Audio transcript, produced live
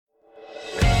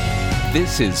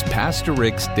This is Pastor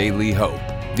Rick's Daily Hope,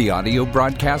 the audio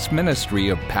broadcast ministry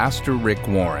of Pastor Rick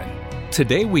Warren.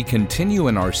 Today we continue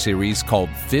in our series called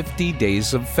 50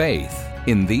 Days of Faith.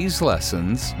 In these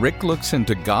lessons, Rick looks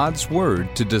into God's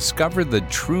Word to discover the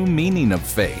true meaning of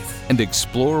faith and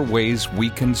explore ways we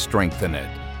can strengthen it.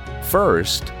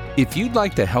 First, if you'd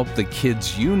like to help the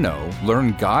kids you know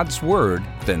learn God's Word,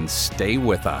 then stay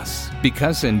with us.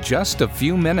 Because in just a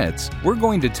few minutes, we're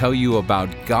going to tell you about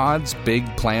God's big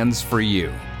plans for you,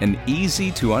 an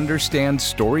easy-to-understand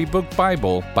storybook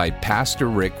Bible by Pastor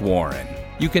Rick Warren.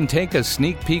 You can take a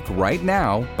sneak peek right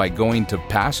now by going to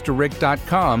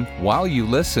PastorRick.com while you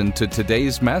listen to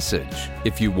today's message.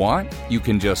 If you want, you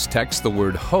can just text the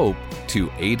word HOPE to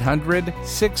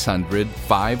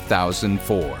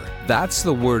 800-600-5004. That's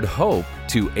the word HOPE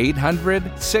to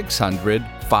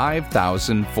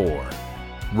 800-600-5004.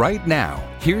 Right now,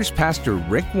 here's Pastor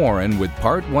Rick Warren with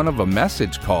part one of a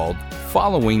message called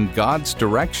Following God's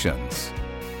Directions.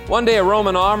 One day a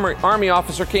Roman army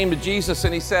officer came to Jesus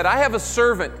and he said, I have a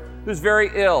servant who's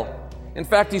very ill. In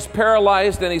fact, he's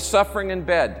paralyzed and he's suffering in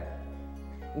bed.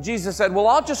 And Jesus said, well,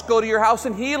 I'll just go to your house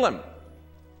and heal him.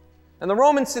 And the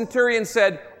Roman centurion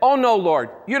said, oh no, Lord,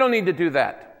 you don't need to do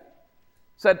that.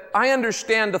 Said, I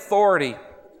understand authority,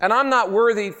 and I'm not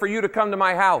worthy for you to come to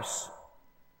my house.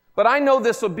 But I know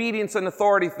this obedience and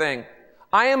authority thing.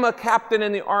 I am a captain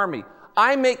in the army.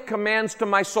 I make commands to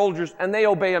my soldiers, and they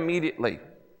obey immediately.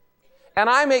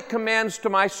 And I make commands to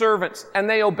my servants, and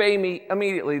they obey me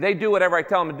immediately. They do whatever I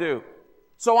tell them to do.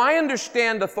 So I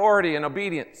understand authority and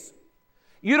obedience.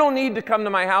 You don't need to come to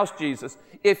my house, Jesus.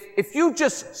 If you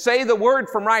just say the word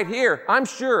from right here, I'm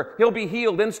sure he'll be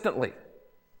healed instantly.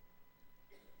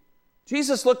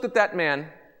 Jesus looked at that man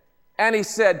and he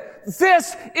said,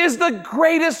 this is the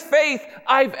greatest faith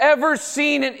I've ever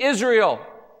seen in Israel.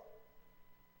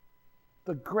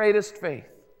 The greatest faith.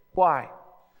 Why?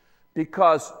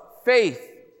 Because faith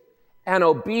and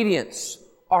obedience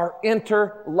are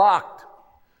interlocked.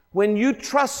 When you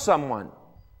trust someone,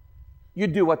 you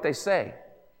do what they say.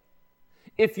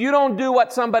 If you don't do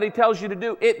what somebody tells you to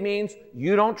do, it means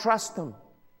you don't trust them.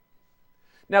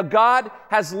 Now, God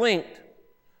has linked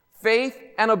faith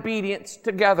and obedience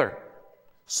together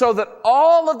so that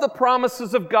all of the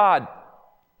promises of God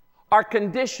are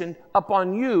conditioned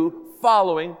upon you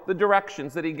following the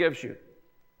directions that He gives you.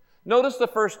 Notice the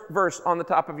first verse on the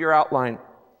top of your outline,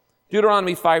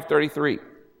 Deuteronomy 5:33.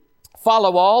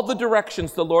 Follow all the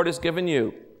directions the Lord has given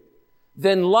you,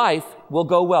 then life will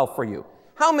go well for you.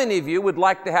 How many of you would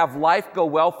like to have life go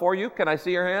well for you? Can I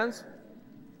see your hands?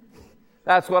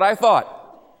 That's what I thought.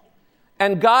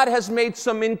 And God has made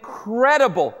some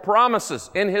incredible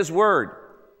promises in His Word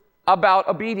about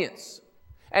obedience.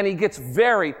 And He gets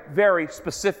very, very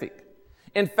specific.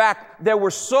 In fact, there were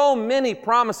so many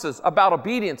promises about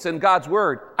obedience in God's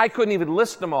Word, I couldn't even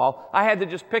list them all. I had to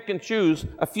just pick and choose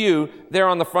a few there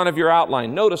on the front of your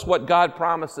outline. Notice what God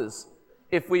promises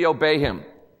if we obey Him.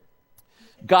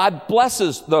 God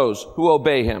blesses those who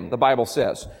obey Him, the Bible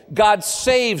says. God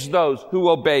saves those who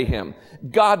obey Him.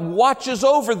 God watches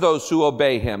over those who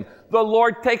obey Him. The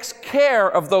Lord takes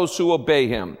care of those who obey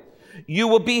Him. You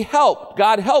will be helped.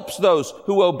 God helps those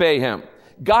who obey Him.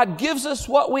 God gives us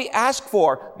what we ask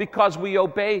for because we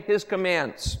obey His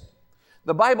commands.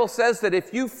 The Bible says that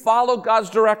if you follow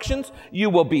God's directions, you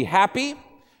will be happy,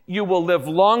 you will live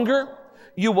longer,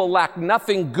 you will lack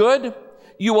nothing good,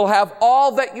 you will have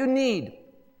all that you need.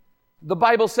 The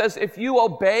Bible says if you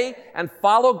obey and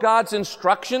follow God's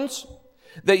instructions,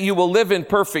 that you will live in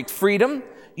perfect freedom,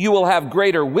 you will have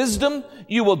greater wisdom,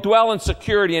 you will dwell in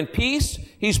security and peace.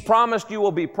 He's promised you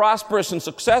will be prosperous and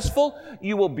successful,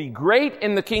 you will be great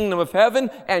in the kingdom of heaven,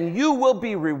 and you will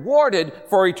be rewarded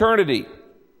for eternity.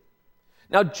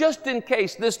 Now, just in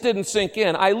case this didn't sink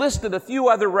in, I listed a few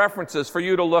other references for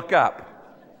you to look up.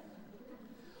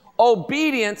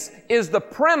 Obedience is the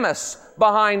premise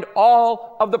behind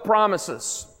all of the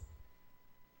promises.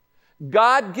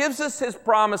 God gives us His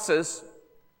promises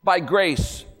by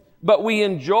grace, but we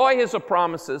enjoy His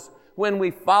promises when we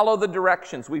follow the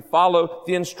directions, we follow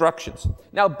the instructions.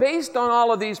 Now, based on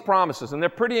all of these promises, and they're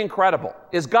pretty incredible,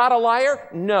 is God a liar?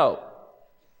 No.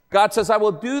 God says, I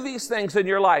will do these things in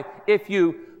your life if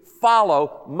you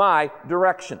follow my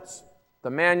directions, the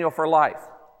manual for life.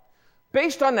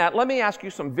 Based on that, let me ask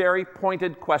you some very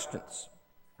pointed questions,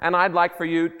 and I'd like for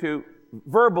you to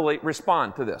verbally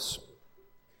respond to this.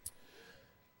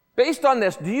 Based on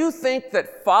this, do you think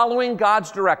that following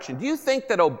God's direction, do you think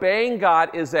that obeying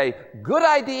God is a good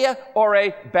idea or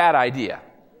a bad idea?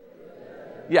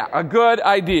 Yeah, a good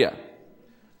idea.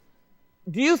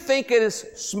 Do you think it is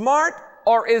smart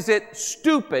or is it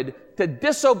stupid to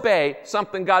disobey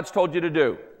something God's told you to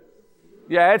do?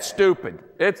 Yeah, it's stupid.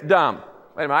 It's dumb.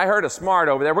 Wait a minute, I heard a smart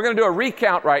over there. We're going to do a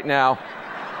recount right now.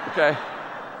 Okay.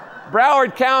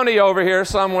 Broward County over here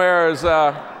somewhere is,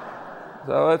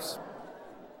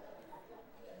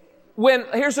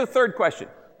 here's the third question.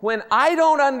 When I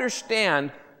don't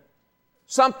understand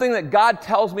something that God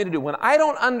tells me to do, when I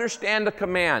don't understand a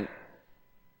command,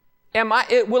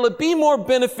 will it be more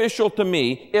beneficial to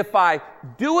me if I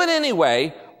do it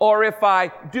anyway or if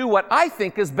I do what I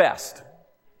think is best?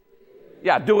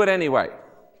 Yeah, do it anyway.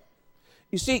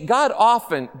 You see, God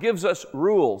often gives us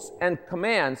rules and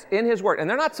commands in His Word. And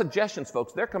they're not suggestions,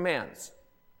 folks. They're commands.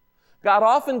 God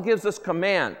often gives us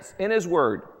commands in His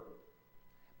Word,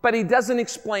 but He doesn't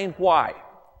explain why.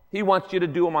 He wants you to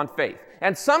do them on faith.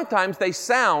 And sometimes they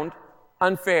sound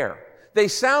unfair. They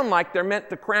sound like they're meant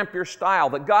to cramp your style,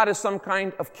 that God is some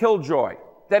kind of killjoy,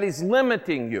 that He's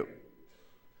limiting you.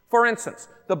 For instance,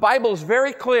 the Bible is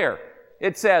very clear.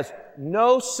 It says,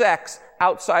 no sex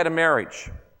outside of marriage.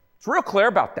 It's real clear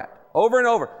about that, over and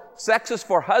over. Sex is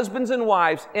for husbands and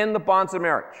wives in the bonds of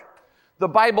marriage. The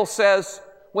Bible says,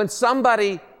 when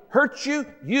somebody hurts you,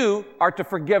 you are to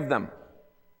forgive them.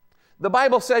 The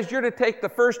Bible says you're to take the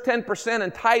first 10%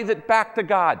 and tithe it back to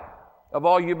God of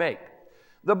all you make.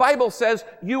 The Bible says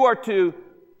you are to,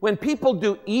 when people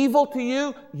do evil to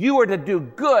you, you are to do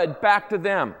good back to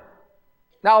them.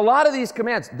 Now, a lot of these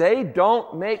commands, they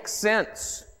don't make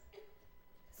sense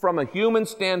from a human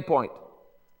standpoint.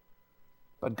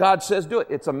 But God says do it.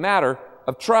 It's a matter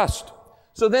of trust.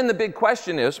 So then the big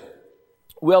question is,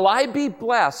 will I be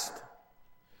blessed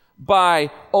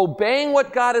by obeying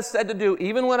what God has said to do,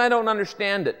 even when I don't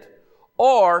understand it,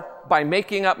 or by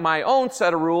making up my own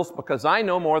set of rules because I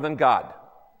know more than God?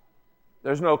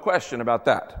 There's no question about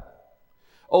that.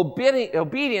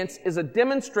 Obedience is a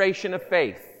demonstration of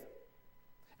faith.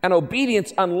 And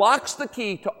obedience unlocks the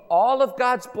key to all of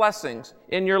God's blessings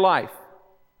in your life.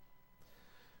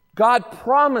 God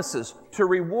promises to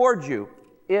reward you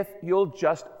if you'll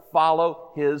just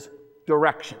follow His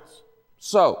directions.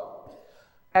 So,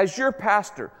 as your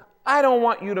pastor, I don't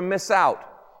want you to miss out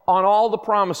on all the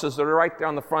promises that are right there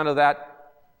on the front of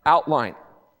that outline.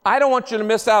 I don't want you to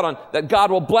miss out on that God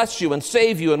will bless you and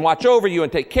save you and watch over you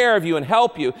and take care of you and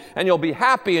help you, and you'll be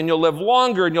happy and you'll live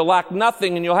longer and you'll lack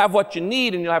nothing and you'll have what you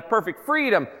need and you'll have perfect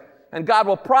freedom, and God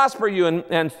will prosper you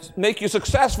and make you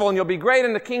successful, and you'll be great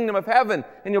in the kingdom of heaven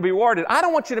and you'll be rewarded. I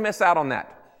don't want you to miss out on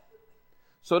that.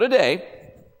 So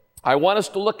today, I want us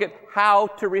to look at how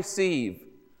to receive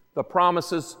the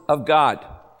promises of God.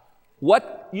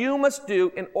 What you must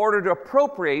do in order to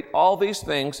appropriate all these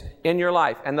things in your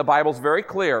life. And the Bible's very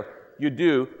clear. You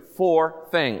do 4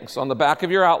 things on the back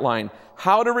of your outline.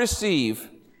 How to receive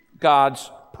God's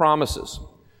promises.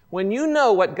 When you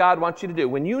know what God wants you to do,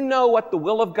 when you know what the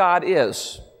will of God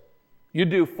is, you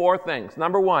do 4 things.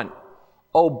 Number 1,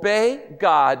 obey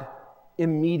God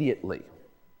immediately.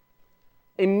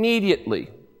 Immediately.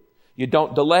 You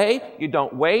don't delay, you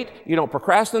don't wait, you don't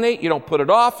procrastinate, you don't put it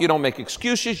off, you don't make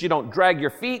excuses, you don't drag your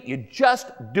feet, you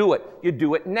just do it. You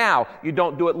do it now. You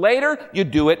don't do it later, you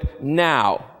do it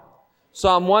now.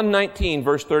 Psalm 119,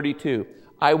 verse 32,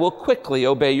 I will quickly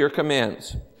obey your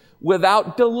commands.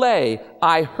 Without delay,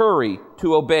 I hurry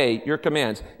to obey your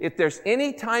commands. If there's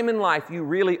any time in life you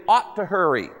really ought to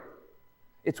hurry,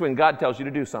 it's when God tells you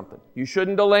to do something. You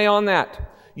shouldn't delay on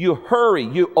that. You hurry,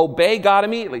 you obey God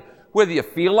immediately. Whether you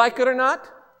feel like it or not,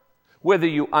 whether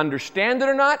you understand it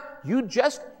or not, you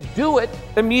just do it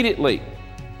immediately.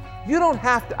 You don't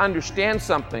have to understand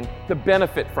something to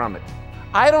benefit from it.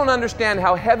 I don't understand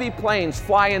how heavy planes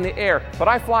fly in the air, but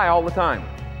I fly all the time.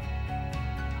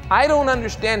 I don't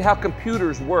understand how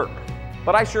computers work,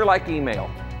 but I sure like email.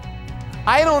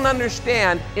 I don't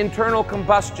understand internal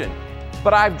combustion,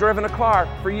 but I've driven a car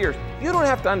for years. You don't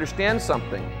have to understand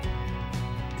something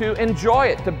to enjoy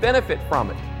it, to benefit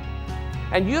from it.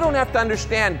 And you don't have to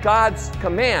understand God's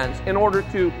commands in order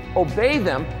to obey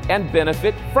them and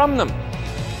benefit from them.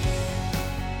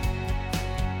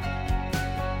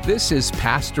 This is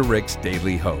Pastor Rick's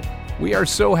Daily Hope. We are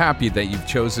so happy that you've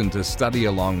chosen to study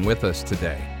along with us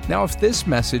today. Now, if this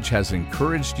message has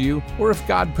encouraged you, or if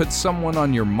God put someone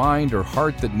on your mind or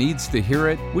heart that needs to hear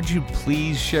it, would you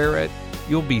please share it?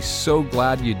 You'll be so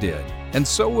glad you did. And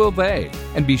so will they.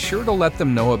 And be sure to let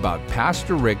them know about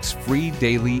Pastor Rick's free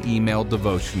daily email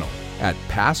devotional at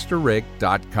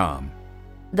pastorrick.com.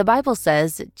 The Bible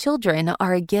says children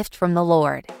are a gift from the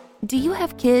Lord. Do you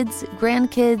have kids,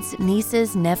 grandkids,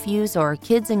 nieces, nephews, or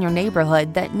kids in your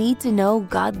neighborhood that need to know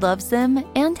God loves them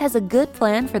and has a good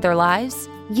plan for their lives?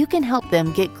 You can help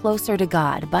them get closer to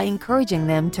God by encouraging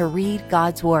them to read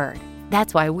God's Word.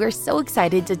 That's why we're so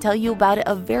excited to tell you about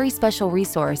a very special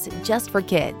resource just for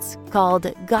kids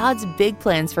called God's Big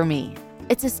Plans for Me.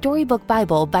 It's a storybook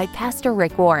Bible by Pastor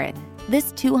Rick Warren.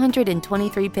 This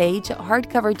 223-page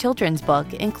hardcover children's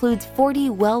book includes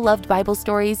 40 well-loved Bible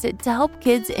stories to help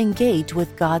kids engage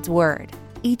with God's Word.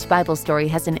 Each Bible story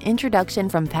has an introduction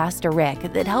from Pastor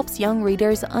Rick that helps young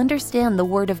readers understand the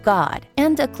Word of God,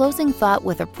 and a closing thought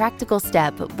with a practical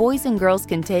step boys and girls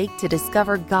can take to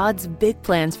discover God's big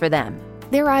plans for them.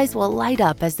 Their eyes will light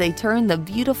up as they turn the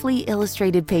beautifully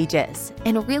illustrated pages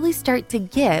and really start to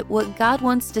get what God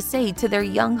wants to say to their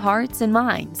young hearts and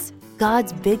minds.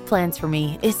 God's Big Plans for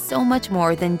Me is so much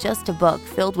more than just a book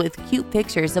filled with cute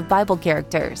pictures of Bible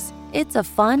characters. It's a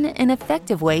fun and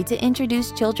effective way to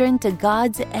introduce children to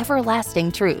God's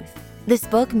everlasting truth. This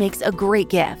book makes a great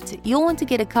gift. You'll want to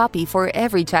get a copy for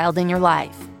every child in your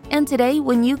life. And today,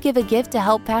 when you give a gift to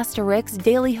help Pastor Rick's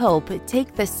Daily Hope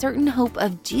take the certain hope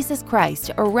of Jesus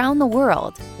Christ around the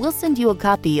world, we'll send you a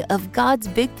copy of God's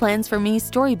Big Plans for Me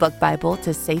storybook Bible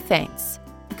to say thanks.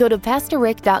 Go to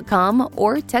PastorRick.com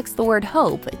or text the word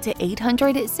HOPE to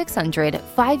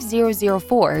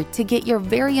 800-600-5004 to get your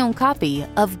very own copy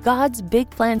of God's Big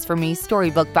Plans for Me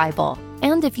storybook Bible.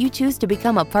 And if you choose to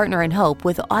become a partner in Hope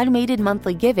with automated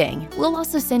monthly giving, we'll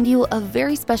also send you a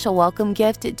very special welcome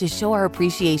gift to show our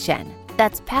appreciation.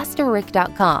 That's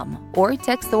PastorRick.com or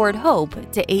text the word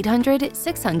HOPE to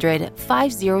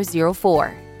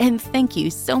 800-600-5004. And thank you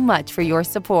so much for your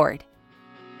support.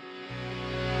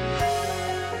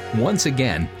 Once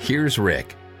again, here's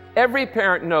Rick. Every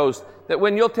parent knows that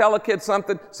when you'll tell a kid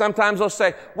something, sometimes they'll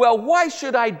say, well, why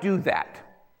should I do that?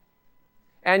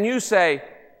 And you say,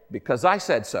 because I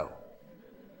said so.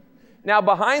 Now,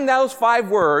 behind those 5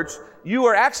 words, you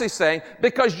are actually saying,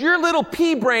 because your little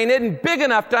pea brain isn't big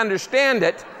enough to understand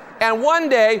it, and one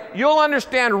day you'll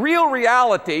understand real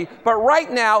reality, but right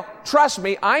now, trust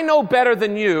me, I know better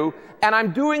than you, and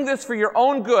I'm doing this for your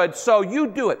own good, so you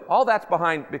do it. All that's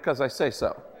behind because I say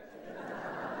so.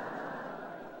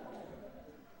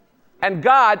 And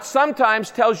God sometimes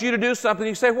tells you to do something.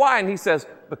 You say, why? And He says,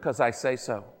 because I say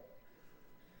so.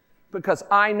 Because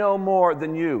I know more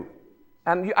than you.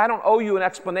 And I don't owe you an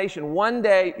explanation. One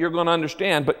day you're going to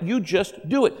understand, but you just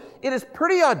do it. It is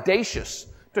pretty audacious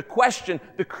to question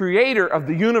the creator of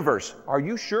the universe. Are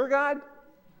you sure, God?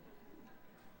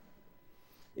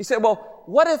 You say, well,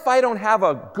 what if I don't have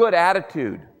a good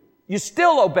attitude? You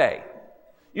still obey.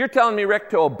 You're telling me, Rick,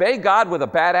 to obey God with a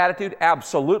bad attitude?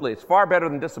 Absolutely. It's far better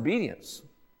than disobedience.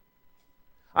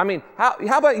 I mean, how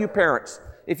about you parents?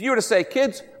 If you were to say,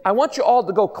 kids, I want you all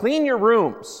to go clean your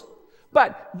rooms,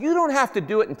 but you don't have to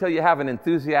do it until you have an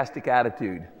enthusiastic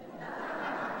attitude.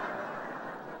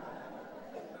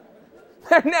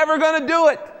 They're never going to do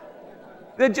it.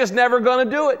 They're just never going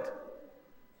to do it.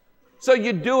 So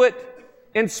you do it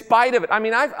in spite of it. I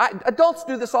mean, adults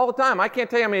do this all the time. I can't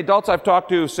tell you how many adults I've talked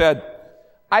to who said,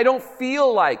 I don't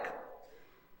feel like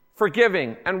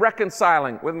forgiving and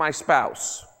reconciling with my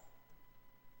spouse.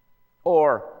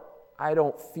 Or, I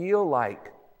don't feel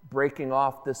like breaking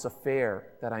off this affair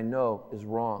that I know is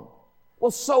wrong.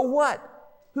 Well, so what?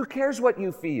 Who cares what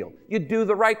you feel? You do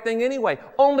the right thing anyway.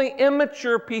 Only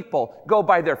immature people go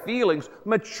by their feelings.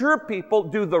 Mature people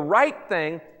do the right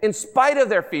thing in spite of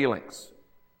their feelings.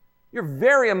 You're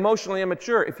very emotionally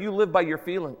immature if you live by your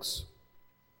feelings.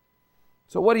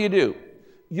 So what do?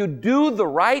 You do the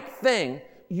right thing.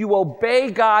 You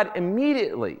obey God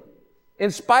immediately,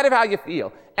 in spite of how you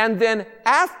feel. And then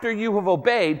after you have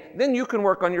obeyed, then you can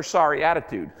work on your sorry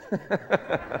attitude.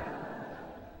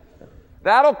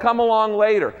 That'll come along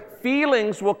later.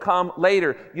 Feelings will come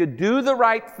later. You do the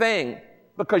right thing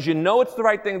because you know it's the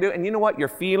right thing to do, and you know what? Your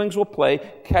feelings will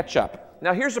play catch up.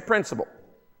 Now, here's the principle.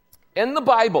 In the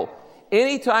Bible,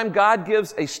 anytime God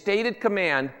gives a stated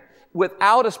command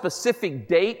without a specific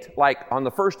date, like on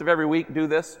the first of every week, do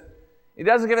this, He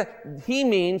doesn't give it. He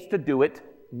means to do it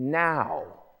now.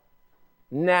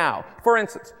 Now. For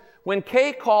instance, when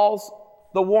Kay calls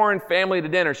the Warren family to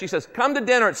dinner, she says, come to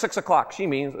dinner at 6 o'clock. She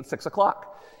means at 6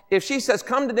 o'clock. If she says,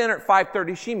 come to dinner at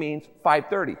 5:30, she means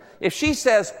 5:30. If she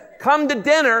says, come to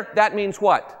dinner, that means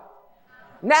what?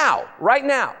 Now. Right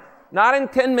now. Not in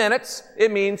 10 minutes.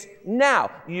 It means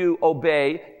now. You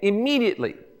obey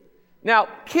immediately. Now,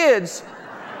 kids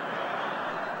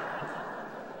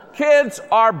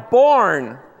are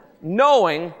born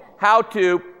knowing how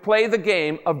to play the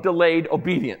game of delayed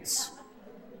obedience.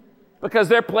 Because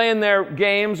they're playing their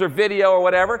games or video or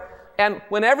whatever. And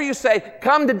whenever you say,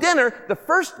 come to dinner, the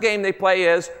first game they play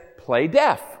is play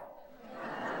deaf.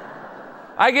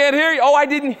 I can't hear you. Oh, I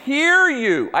didn't hear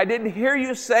you. I didn't hear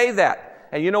you say that.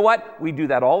 And you know what? We do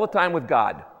that all the time with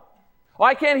God. Oh,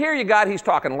 I can't hear you, God. He's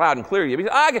talking loud and clear.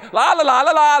 La, la, la,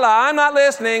 la, la, la, I'm not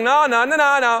listening. No, no, no,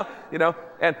 no, no. You know,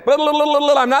 and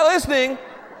I'm not listening.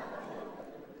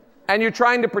 And you're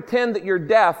trying to pretend that you're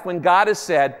deaf when God has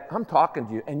said, I'm talking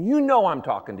to you, and you know I'm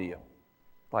talking to you,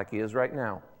 like He is right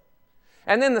now.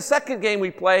 And then the second game we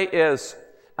play is,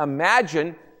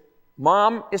 imagine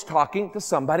Mom is talking to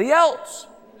somebody else.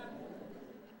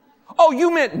 Oh,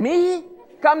 you meant me?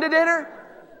 Come to dinner?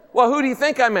 Well, who do you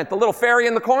think I meant? The little fairy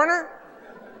in the corner?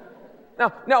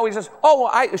 No, he says,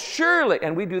 surely,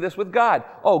 and we do this with God.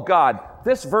 Oh, God,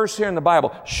 this verse here in the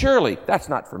Bible, surely that's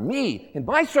not for me in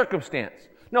my circumstance.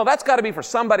 No, that's got to be for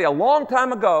somebody a long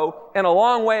time ago and a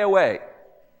long way away.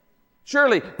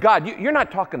 Surely, God, you're not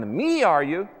talking to me, are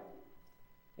you?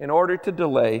 In order to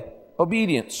delay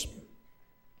obedience.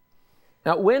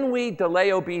 Now, when we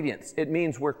delay obedience, it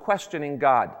means we're questioning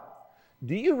God.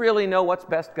 Do you really know what's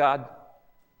best, God?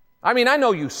 I mean, I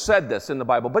know you said this in the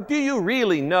Bible, but do you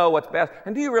really know what's best?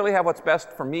 And do you really have what's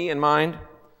best for me in mind?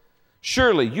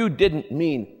 Surely you didn't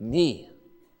mean me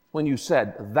when you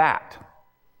said that.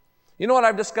 You know what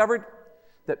I've discovered?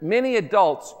 That many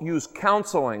adults use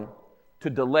counseling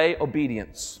to delay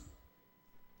obedience.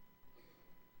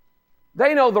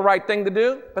 They know the right thing to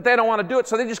do, but they don't want to do it,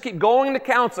 so they just keep going to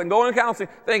counseling,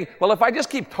 thinking, well, if I just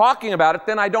keep talking about it,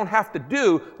 then I don't have to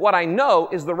do what I know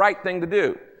is the right thing to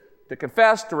do. To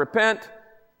confess, to repent,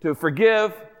 to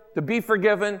forgive, to be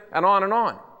forgiven, and on and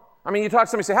on. I mean, you talk to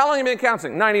somebody, say, how long have you been in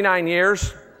counseling? 99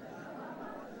 years.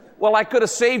 Well, I could have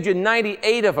saved you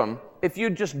 98 of them if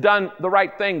you'd just done the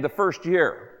right thing the first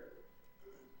year.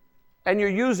 And you're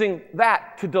using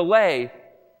that to delay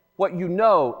what you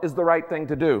know is the right thing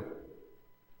to do.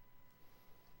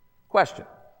 Question.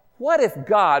 What if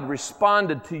God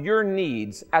responded to your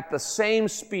needs at the same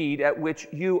speed at which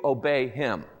you obey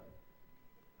Him?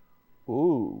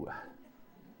 Ooh.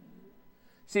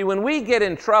 See, when we get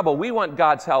in trouble, we want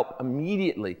God's help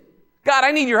immediately. God,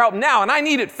 I need your help now, and I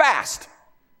need it fast.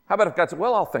 How about if God said,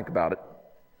 well, I'll think about it.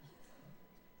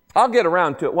 I'll get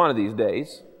around to it one of these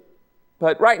days.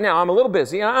 But right now, I'm a little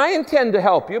busy, and I intend to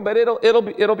help you, but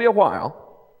it'll be a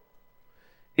while.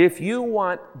 If you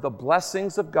want the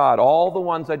blessings of God, all the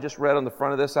ones I just read on the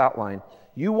front of this outline,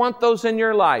 you want those in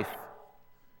your life,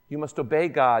 you must obey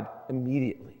God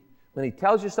immediately. When He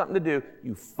tells you something to do,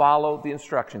 you follow the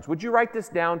instructions. Would you write this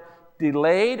down?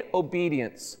 Delayed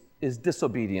obedience is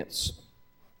disobedience.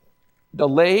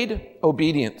 Delayed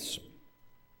obedience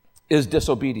is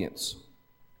disobedience.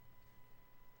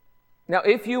 Now,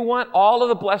 if you want all of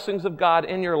the blessings of God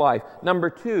in your life, number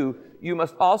 2, you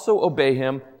must also obey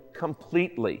Him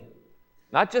completely.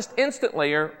 Not just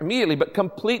instantly or immediately, but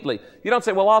completely. You don't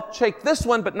say, well, I'll take this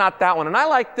one, but not that one. And I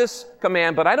like this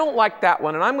command, but I don't like that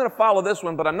one. And I'm going to follow this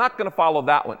one, but I'm not going to follow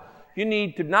that one. You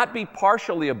need to not be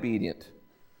partially obedient,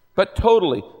 but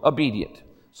totally obedient.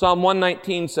 Psalm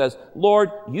 119 says, Lord,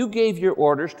 you gave your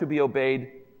orders to be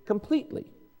obeyed completely.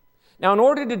 Now, in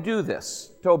order to do this,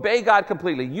 to obey God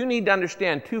completely, you need to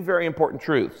understand 2 very important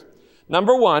truths.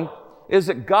 Number 1 is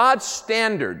that God's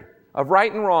standard of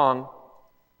right and wrong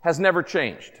has never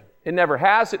changed. It never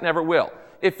has, it never will.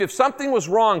 If something was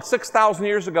wrong 6,000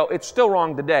 years ago, it's still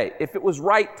wrong today. If it was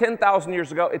right 10,000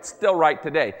 years ago, it's still right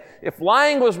today. If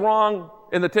lying was wrong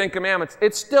in the 10 Commandments,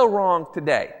 it's still wrong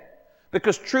today.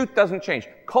 Because truth doesn't change.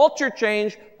 Culture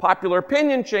changes, popular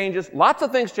opinion changes, lots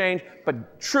of things change,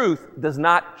 but truth does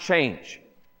not change.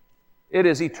 It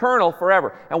is eternal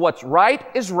forever. And what's right,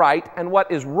 and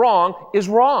what is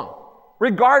wrong,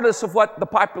 regardless of what the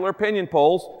popular opinion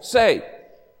polls say.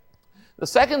 The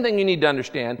second thing you need to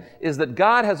understand is that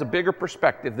God has a bigger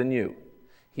perspective than you.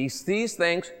 He sees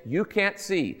things you can't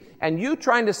see. And you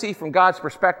trying to see from God's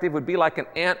perspective would be like an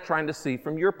ant trying to see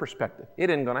from your perspective.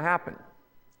 It isn't going to happen.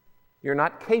 You're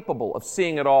not capable of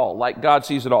seeing it all like God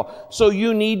sees it all. So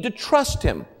you need to trust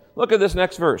Him. Look at this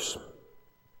next verse.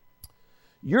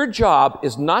 Your job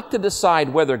is not to decide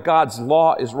whether God's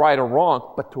law is right or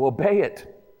wrong, but to obey it.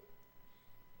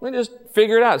 We just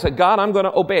figure it out. Say, God, I'm going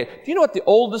to obey it. Do you know what the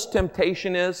oldest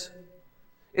temptation is?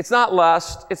 It's not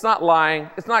lust. It's not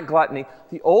lying. It's not gluttony.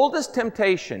 The oldest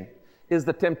temptation is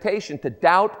the temptation to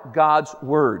doubt God's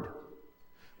word.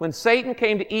 When Satan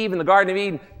came to Eve in the Garden of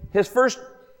Eden, his first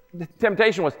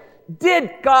temptation was, did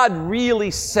God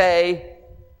really say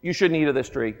you shouldn't eat of this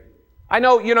tree? I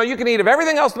know, you can eat of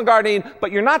everything else in the Garden of Eden,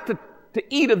 but you're not to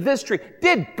eat of this tree.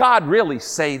 Did God really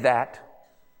say that?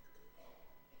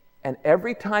 And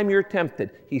every time you're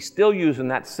tempted, He's still using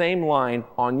that same line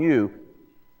on you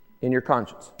in your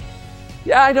conscience.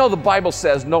 Yeah, I know the Bible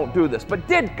says don't do this, but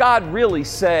did God really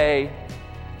say,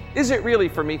 is it really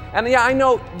for me? And yeah, I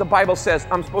know the Bible says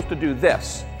I'm supposed to do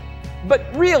this, but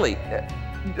really,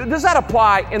 Does that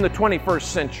apply in the 21st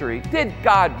century? Did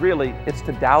God really? It's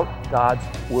to doubt God's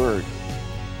word.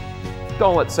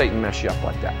 Don't let Satan mess you up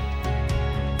like that.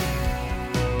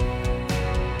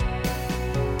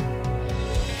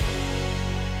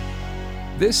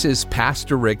 This is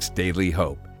Pastor Rick's Daily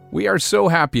Hope. We are so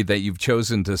happy that you've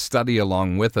chosen to study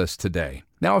along with us today.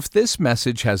 Now, if this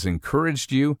message has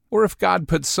encouraged you, or if God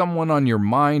put someone on your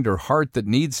mind or heart that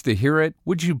needs to hear it,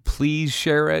 would you please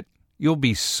share it? You'll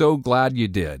be so glad you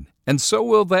did, and so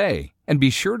will they. And be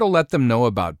sure to let them know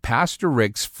about Pastor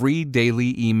Rick's free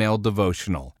daily email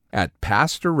devotional at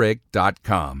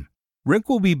pastorrick.com. Rick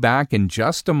will be back in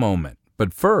just a moment,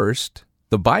 but first,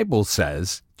 the Bible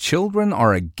says, children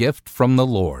are a gift from the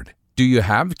Lord. Do you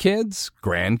have kids,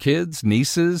 grandkids,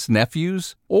 nieces,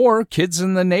 nephews, or kids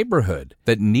in the neighborhood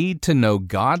that need to know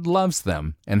God loves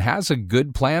them and has a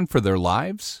good plan for their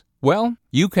lives? Well,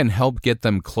 you can help get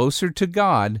them closer to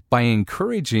God by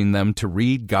encouraging them to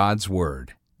read God's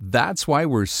Word. That's why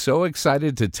we're so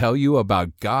excited to tell you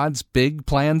about God's Big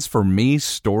Plans for Me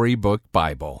Storybook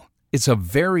Bible. It's a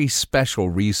very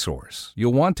special resource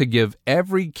you'll want to give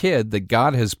every kid that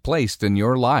God has placed in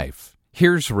your life.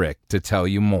 Here's Rick to tell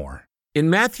you more. In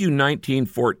Matthew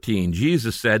 19:14,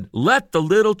 Jesus said, "Let the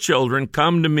little children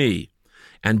come to me,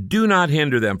 and do not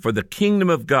hinder them, for the kingdom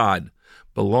of God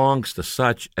belongs to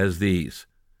such as these."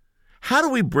 How do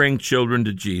we bring children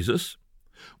to Jesus?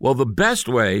 Well, the best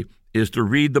way is to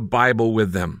read the Bible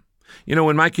with them. You know,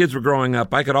 when my kids were growing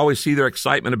up, I could always see their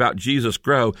excitement about Jesus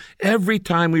grow every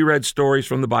time we read stories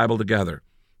from the Bible together.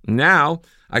 Now,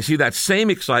 I see that same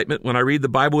excitement when I read the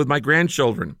Bible with my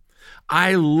grandchildren.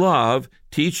 I love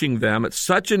teaching them at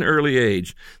such an early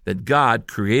age that God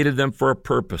created them for a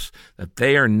purpose, that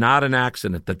they are not an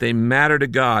accident, that they matter to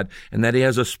God, and that He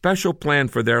has a special plan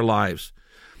for their lives.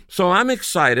 So I'm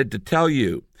excited to tell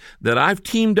you that I've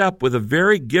teamed up with a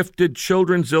very gifted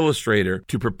children's illustrator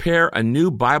to prepare a new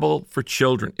Bible for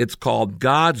children. It's called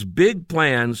God's Big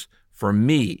Plans for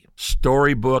Me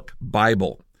Storybook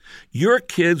Bible. Your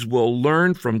kids will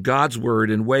learn from God's Word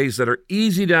in ways that are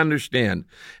easy to understand.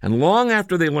 And long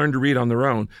after they learn to read on their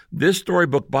own, this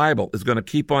storybook Bible is going to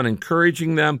keep on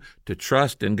encouraging them to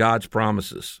trust in God's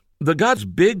promises. The God's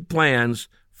Big Plans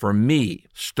for Me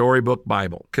Storybook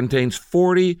Bible contains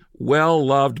 40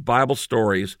 well-loved Bible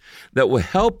stories that will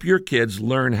help your kids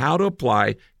learn how to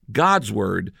apply God's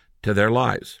Word to their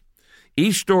lives.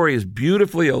 Each story is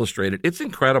beautifully illustrated. It's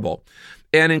incredible,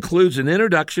 and includes an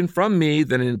introduction from me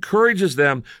that encourages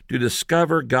them to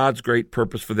discover God's great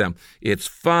purpose for them. It's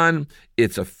fun,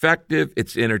 it's effective,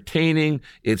 it's entertaining,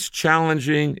 it's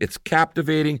challenging, it's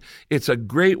captivating. It's a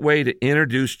great way to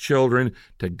introduce children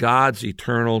to God's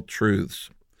eternal truths.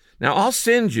 Now, I'll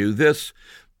send you this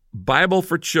Bible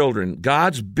for Children,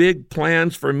 God's Big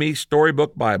Plans for Me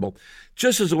Storybook Bible,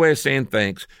 just as a way of saying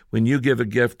thanks when you give a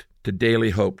gift to Daily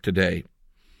Hope today.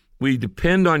 We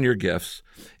depend on your gifts.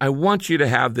 I want you to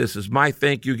have this as my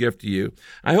thank you gift to you.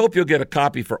 I hope you'll get a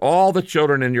copy for all the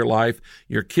children in your life,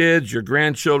 your kids, your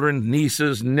grandchildren,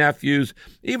 nieces, nephews,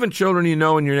 even children you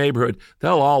know in your neighborhood.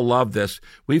 They'll all love this.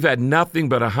 We've had nothing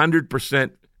but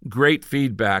 100% great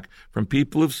feedback from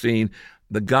people who've seen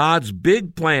the God's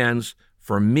Big Plans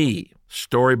for Me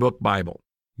Storybook Bible.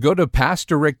 Go to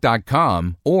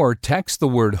pastorrick.com or text the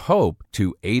word HOPE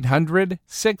to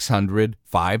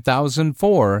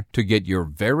 800-600-5004 to get your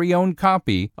very own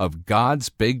copy of God's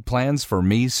Big Plans for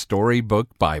Me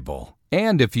Storybook Bible.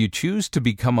 And if you choose to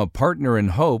become a partner in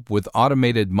Hope with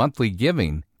automated monthly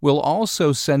giving, we'll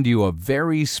also send you a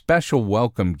very special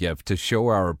welcome gift to show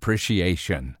our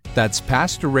appreciation. That's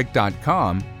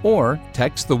pastorrick.com or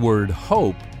text the word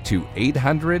HOPE to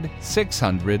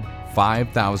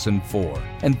 800-600-5004.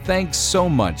 And thanks so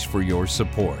much for your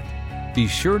support. Be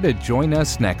sure to join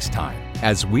us next time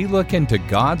as we look into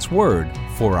God's Word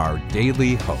for our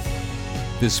daily hope.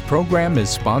 This program is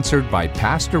sponsored by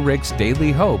Pastor Rick's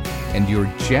Daily Hope and your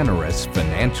generous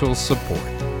financial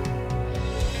support.